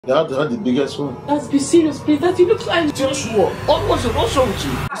They have the biggest one. Let's be serious, please. That you look like Joshua. What's wrong with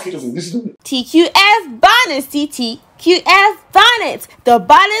you? Listen to me. TQF bonnets, TQF bonnets, the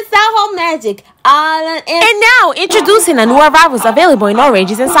bonnets that hold magic all in. And now introducing a new arrivals available in all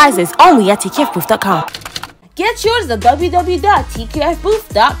ranges and sizes only at TQFbooth.com. Get yours at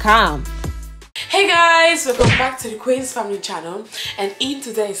www.tqfbooth.com. Hey guys, welcome back to the Queen's Family channel, and in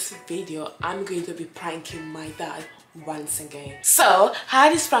today's video I'm going to be pranking my dad once again. So how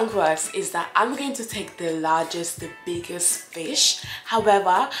this prank works is that I'm going to take the largest, the biggest fish.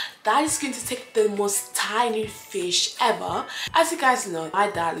 However, Dad is going to take the most tiny fish ever. As you guys know, my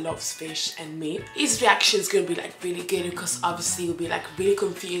dad loves fish and meat. His reaction is going to be like really good because obviously he'll be like really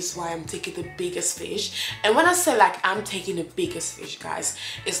confused why I'm taking the biggest fish. And when I say like I'm taking the biggest fish, guys,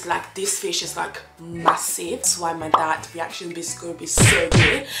 it's like this fish is like massive. That's why my dad's reaction is going to be so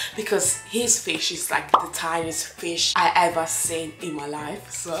good, because his fish is like the tiniest fish I ever seen in my life.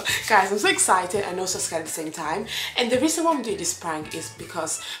 So guys, I'm so excited and also scared at the same time. And the reason why I'm doing this prank is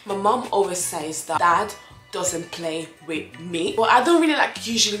because my mom always says that Dad doesn't play with me. Well, I don't really like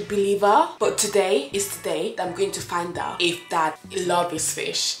usually believe her, but today is the day that I'm going to find out if Dad loves his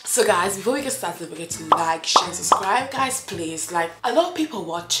fish. So guys, before we get started, don't forget to like, share and subscribe. Guys, please, like a lot of people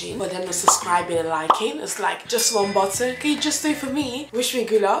watching but they're not subscribing and liking. It's like just one button. Can you just do it for me? Wish me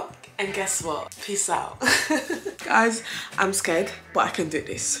good luck. And guess what? Peace out. Guys, I'm scared, but I can do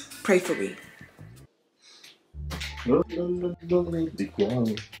this. Pray for me. Are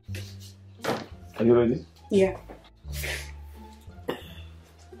you ready? Yeah. I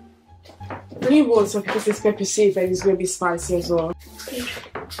need water because it's pepper soup and it's going to be spicy as well.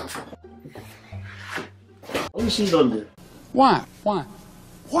 What is she done there? Why? Huh?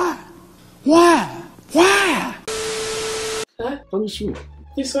 Let me see.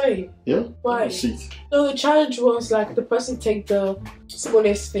 This way? Yeah? Why? Seat. No, the challenge was like the person take the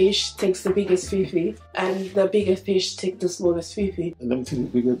smallest fish, takes the biggest fifi, and the biggest fish take the smallest fifi. And let me tell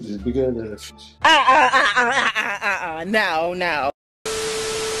you, it's bigger than the fish. No.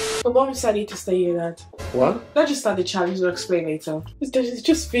 My mom said I need to stay here, Dad. What? Not just start the challenge, I'll explain later. It's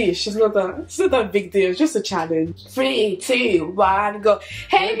just fish, it's not that big deal, it's just a challenge. 3, 2, 1, go.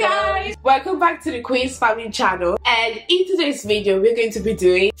 Hey guys! Welcome back to the Queen's Family channel, and in today's video we're going to be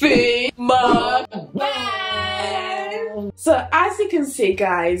doing food mukbang! So as you can see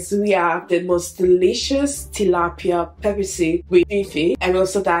guys, we have the most delicious tilapia pepper soup with fifi, and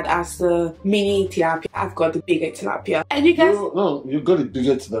also Dad has the mini tilapia. I've got the bigger tilapia. And you guys... No, you got the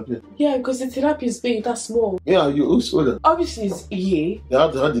bigger tilapia. Yeah, because the tilapia is big, that's small. Yeah, who's older? Obviously it's you. They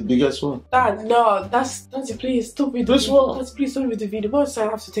have the biggest one. Dad, no, that's it, please stop with the This one? please stop with the video. Most I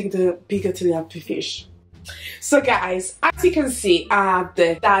have to take the bigger tilapia fish. So guys, as you can see, I have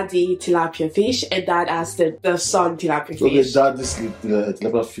the daddy tilapia fish and Dad has the son tilapia fish. Okay, daddy's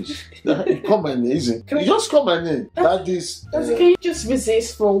tilapia fish. Call my name, easy. You just call my name. Daddy's. Can you just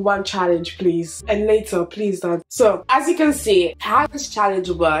resist for one challenge, please? And later, please, Dad. So, as you can see, how this challenge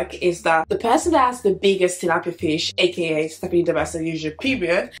works is that the person that has the biggest tilapia fish, aka stepping the best unusual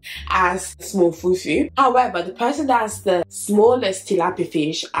period, has small fufu. However, the person that has the smallest tilapia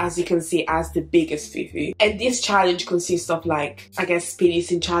fish, as you can see, has the biggest fufu. And this challenge consists of like, I guess, speed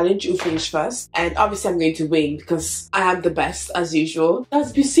eating challenge, who finish first. And obviously I'm going to win because I am the best as usual.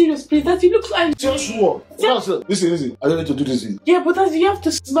 Let's be serious, please. That you look like Joshua. Listen. I don't need to do this. Yeah, but that you have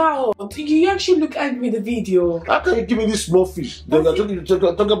to smile. You actually look angry in the video. How can you give me this small fish? Then you're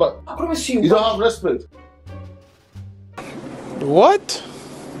talking about. I promise you. You don't have respect. What?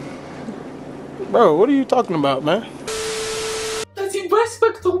 Bro, what are you talking about, man? Does he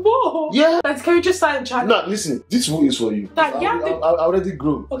respect the wall? Yeah. Dad, can you just sign a challenge? No, listen. This food is for you. Dad, I already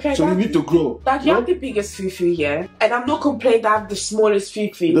grow. Okay, so Dad, you need to grow. Dad, you have the biggest fufu here, and I'm not complaining that I have the smallest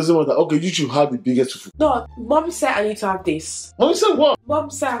It fufu. doesn't matter. Okay, you should have the biggest food. No, Mom said I need to have this. Mom said what? Mom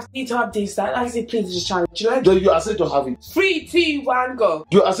said I need to have this. Dad, I said please just challenge. You know? Then you accept to have it. 3, 2, 1, go.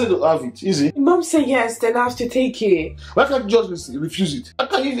 You accept to have it. Easy. Mom said yes, then I have to take it. Why can't you just refuse it? How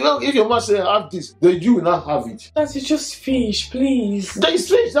can you, if your mom say have this, then you will not have it. Dad, it's just fish, please. That is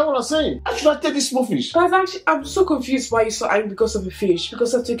strange. That's what I'm saying. How should I take this small fish? Dad, actually, I'm so confused why you're so angry because of a fish.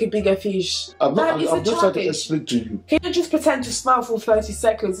 Because I took a bigger fish. I'm Dad, it's a just trying to challenge. explain to you. Can you just pretend to smile for 30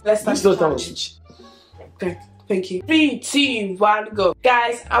 seconds? Let's start This the is not challenge. Okay, thank you. 3, 2, 1, go.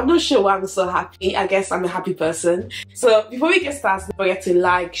 Guys, I'm not sure why I'm so happy. I guess I'm a happy person. So before we get started, don't forget to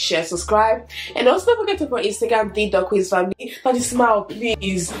like, share, subscribe. And also don't forget to put Instagram, the.queensfamily. But just smile,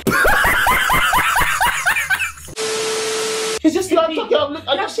 please. It's just You the are video. talking,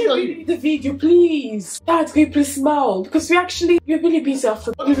 You actually really the video, please. Dad, can you please smile? Because we're really busy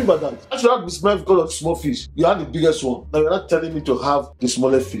after. What do you mean by that? I should have the small because of the small fish. You had the biggest one. Now you're not telling me to have the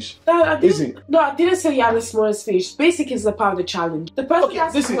smallest fish. Dad, Easy. No, I didn't say you have the smallest fish. Basic is the part of the challenge. The person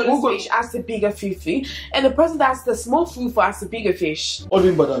that has the smallest fish has the bigger fufu, and the person that has the small fufu has the bigger fish. What do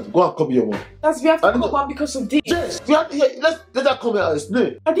you mean by that? Go and come here one. That's we have to come on because of this. Yes, let that come here and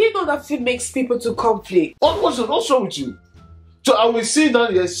explain. I didn't know that food makes people to conflict. What's wrong with you? So I will sit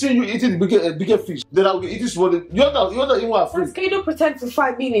down here, see you eating the bigger fish. Then I will eat this one. You're not even afraid. Can you not pretend for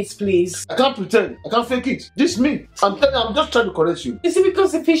 5 minutes, please? I can't pretend. I can't fake it. This is me. I'm just trying to correct you. Is it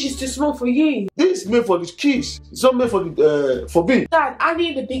because the fish is too small for you? This is made for the kids. It's not made for me. Dad, I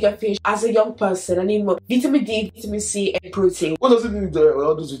need a bigger fish as a young person. I need more vitamin D, vitamin C, and protein. What does it need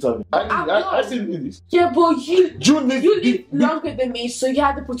all those vitamins? I still need this. Yeah, but you live big, longer than me, so you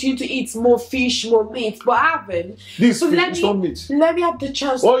had the opportunity to eat more fish, more meat, but I haven't. This so fish is not meat. Let me have the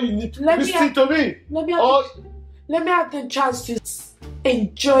chance. All you need to listen to me. Let me have the chance to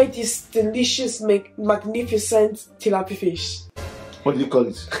enjoy this delicious, magnificent tilapia fish. What do you call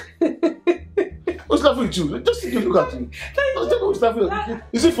it? What's laughing with you? Just take a look at me. What's laughing at you?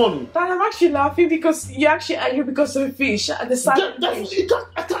 Is it funny? Dad, I'm actually laughing because you're actually angry because of the fish and the side of the fish.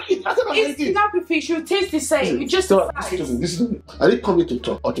 I can't eat it's it. tilapia fish, you taste the same. You just Listen, I didn't come here to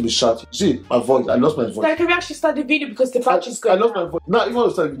talk or to be shouting. See, my voice, I lost my voice. Like, can we actually start the video because the battery is going? I lost my voice. Now, if you want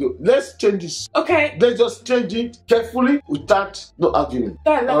to start the video, let's change this. Okay. Let's just change it carefully without no argument.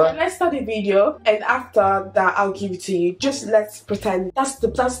 Then, let's start the video, and after that, I'll give it to you. Just let's pretend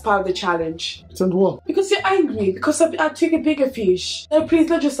that's part of the challenge. Pretend what? Because you're angry because I took a bigger fish. No, please,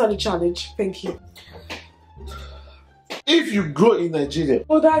 let's just start the challenge. Thank you. If you grow in Nigeria,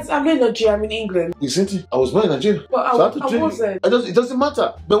 well, I'm not in Nigeria, I'm in England. Isn't it? I was born in Nigeria. But So I wasn't. It doesn't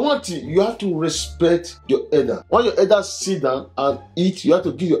matter. But one thing, you have to respect your elder. When your elder sit down and eat, you have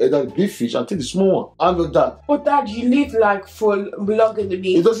to give your elder the big fish and take the small one. I'm your dad. But Dad, you live like for longer than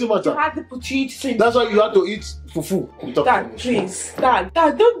me. It doesn't matter. You had the opportunity to. That's why you have to eat fufu. Dad, please. Dad,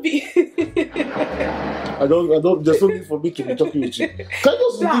 don't be. I don't. There's no need for me to be talking with you. Can you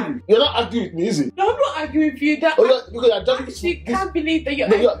just forgive me? You're not arguing with me, is it? No, I'm not arguing with you. Dad, I can't believe that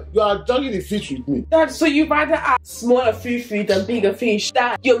you are dragging the fish with me. Dad, so you rather have smaller fufu than bigger fish?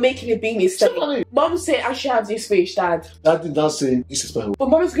 Dad, you're making a big mistake. Mom said I should have this fish, Dad. Dad did not say this is my home. But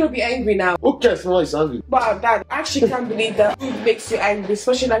Mom is gonna be angry now. Who cares now he's angry? But Dad, I actually can't believe that food makes you angry,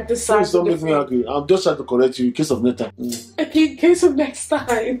 especially like the size of the Don't make me angry. I'm just trying to correct you in case of next time. In case of next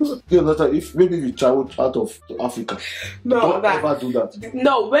time. If maybe you travel out of Africa. No, don't ever do that.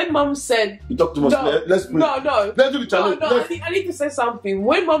 No, when Mom said you talk too much. Let's play. No. Let's do the challenge. No, I need to say something.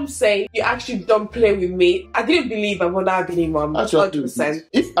 When Mom said you actually don't play with me, I didn't believe her, but now I believe Mom. 100%.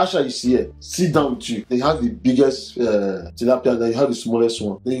 If Asha is here, sit down with you. They have the biggest tilapia, then you have the smallest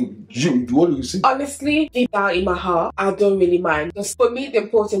one. Then what do you see? Honestly, deep down in my heart, I don't really mind. Because for me, the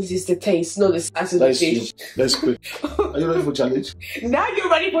importance is the taste, not the size of the fish. Let's play. Are you ready for challenge? Now you're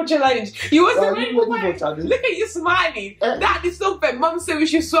ready for challenge. You wasn't ready for challenge. Look at you smiling. That is so fair. Mom said we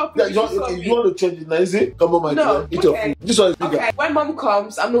should swap. You want to change it now, is it? Come on, my dear. Eat your food. This one is bigger. Okay. When Mom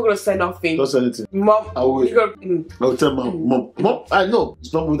comes, I'm not gonna say nothing. Don't say anything. Mom, I will. I'll tell Mom. Mom, I know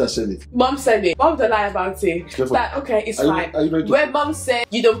it's not me that said it. Mom said it. Mom don't lie about it. That, okay, it's fine. When Mom said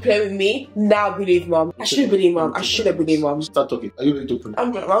you don't play with me, now believe Mom. I should believe Mom. I shouldn't believe Mom. Start talking. Are you ready to play?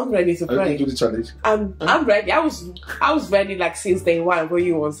 I'm ready to play. Are you ready to do the challenge? I'm ready. I was ready like since day one, but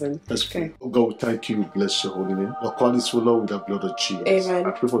you wasn't. That's okay. Oh God, thank you. Bless your holy name. Your crown is full with the blood of Jesus. Amen.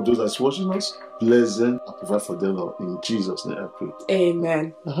 I pray for those that's watching us. Bless them. I provide for them, Lord. In Jesus' name I pray.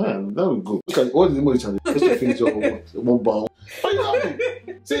 Amen. That will go. Look at what is the name of the challenge? Just to finish your one bound. Why are you laughing?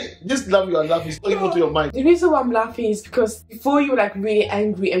 See, this laugh you are laughing is not even to your mind. The reason why I'm laughing is because before you were like really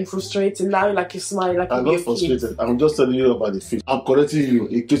angry and frustrated, now you're like you're smiling like I'm not frustrated. I'm just telling you about the fish. I'm correcting you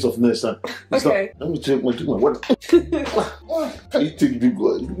in case of next time. Okay. Let me drink my water. Can you take big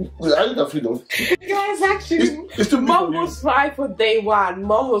one? Are you afraid of? Guys, actually, it's too big. Mom was right for day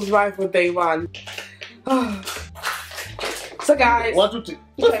one. So guys, 1, 2,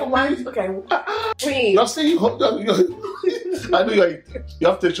 3. Okay. Wait. You're saying I know you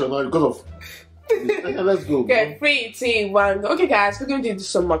have tension now because of. Let's go. Okay, 3, 2, 1. Okay, guys, we're going to do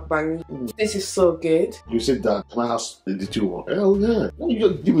some mukbang. This is so good. You said that my house the 2 one. Hell yeah. You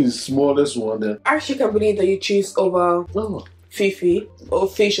just give me the smallest one then. I actually can't believe that you choose over Fifi or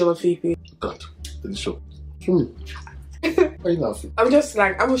fish over Fifi. God, delicious. Why are you laughing?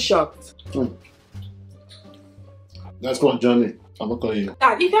 I'm shocked. Let's go on journey. I'm not calling you.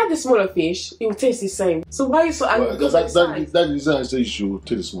 Dad, if you had the smaller fish, it would taste the same. So why are you so angry? That's the reason I say you should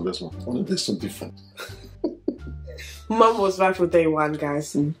take the smallest one. I want to taste something different. Mom was right for day one,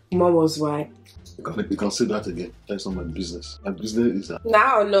 guys. Mom was right. You can say that again. That's not my business. My business is that.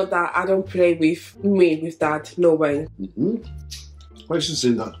 Now I know that I don't play with that. No way. Why should you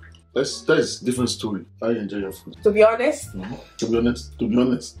say that? That is a different story. I enjoy your food. To be honest, To be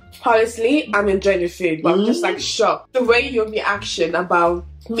honest. honestly, I'm enjoying the food, but I'm just like shocked. The way your reaction about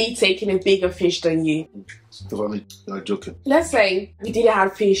me taking a bigger fish than you. Stephanie, you're joking. Let's say we didn't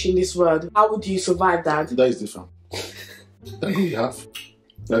have fish in this world. How would you survive that? That is different. That we have.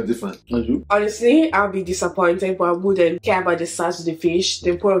 That's different. And you? Honestly, I'll be disappointed, but I wouldn't care about the size of the fish. The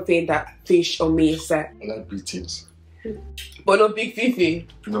important thing that fish on me is that. I like big things. But no big fifi.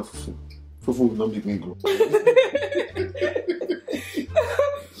 No fufu. Fufu will not make me grow.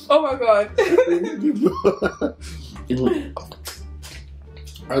 Oh my god.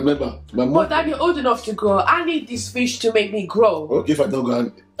 I remember my mom. But that you're old enough to grow. I need this fish to make me grow. Okay, if I don't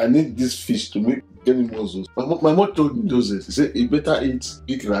go, I need this fish to get me muscles. My mom told me those days. She said you better eat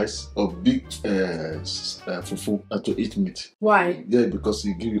big rice or big fufu than to eat meat. Why? Yeah, because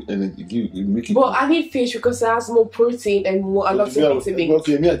it give you energy. You make it. But I need fish because it has more protein and more a lot of vitamins.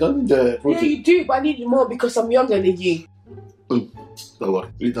 Okay, me I don't need the protein. Yeah, you do, but I need more because I'm younger than you. So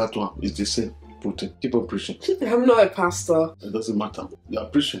what? Eat that one. It's the same protein. Keep on preaching. I'm not a pastor. It doesn't matter. You are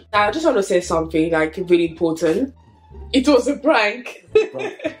preaching. I just want to say something like really important. It was a prank.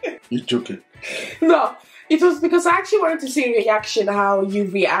 You're joking. No, it was because I actually wanted to see a reaction, how you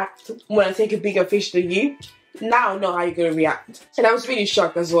react when I take a bigger fish than you. Now I know how you're going to react. And I was really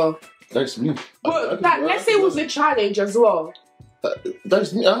shocked as well. That's me. But let's say it was a challenge as well.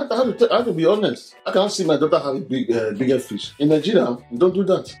 That's me. I have to be honest. I cannot see my daughter have a bigger fish. In Nigeria, we don't do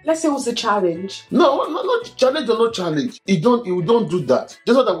that. Let's say it was a challenge. No, not challenge or no challenge. You don't do that.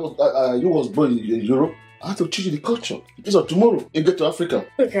 Just like you was born in Europe. I have to teach you the culture. This is tomorrow. You get to Africa.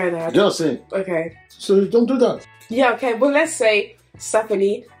 Okay, Dad. You know what I'm saying? Okay. So you don't do that. Yeah, okay. But let's say,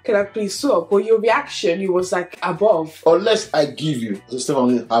 Stephanie, can I please swap? But your reaction, you was like above. Unless I give you,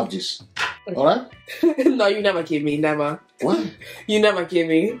 Stephanie, have this. Alright? No, you never give me, never. Why? You never give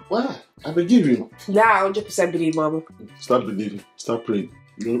me. Why? I will give you. Nah, 100% believe, Mama. Start believing. Start praying.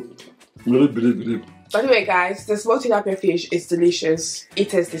 You really believe. By the way, guys, the small tilapia fish is delicious. It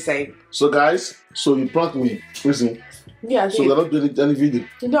tastes the same. So, guys, you pranked me. Listen. Yeah, I So, did. we're not doing any video.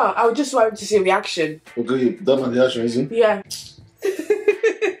 No, I would just want to see a reaction. Okay, that my reaction, isn't it? Yeah.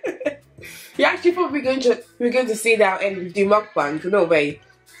 You actually thought we're going to see that and do mukbang. No way.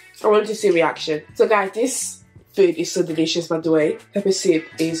 I want to see a reaction. So, guys, this food is so delicious, by the way. Pepper soup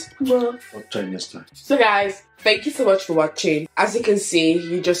is I'll try next time. So, guys, thank you so much for watching. As you can see,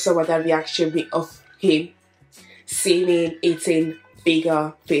 you just saw that reaction of him seeing me eating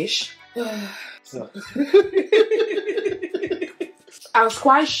bigger fish. I was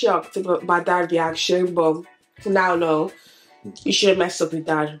quite shocked by that reaction, but now no. You shouldn't mess up with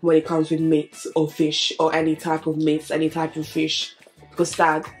that when it comes with meat or fish or any type of meat, any type of fish, because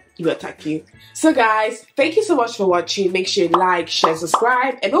that will attack you. So guys, thank you so much for watching. Make sure you like, share,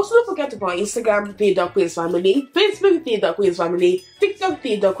 subscribe, and also don't forget to follow Instagram, the.queensfamily, Facebook, the.queensfamily, TikTok,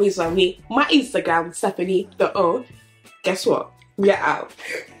 the.queensfamily, my Instagram, Stephanie.o. Guess what? We are out.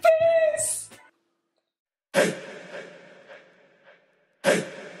 Peace!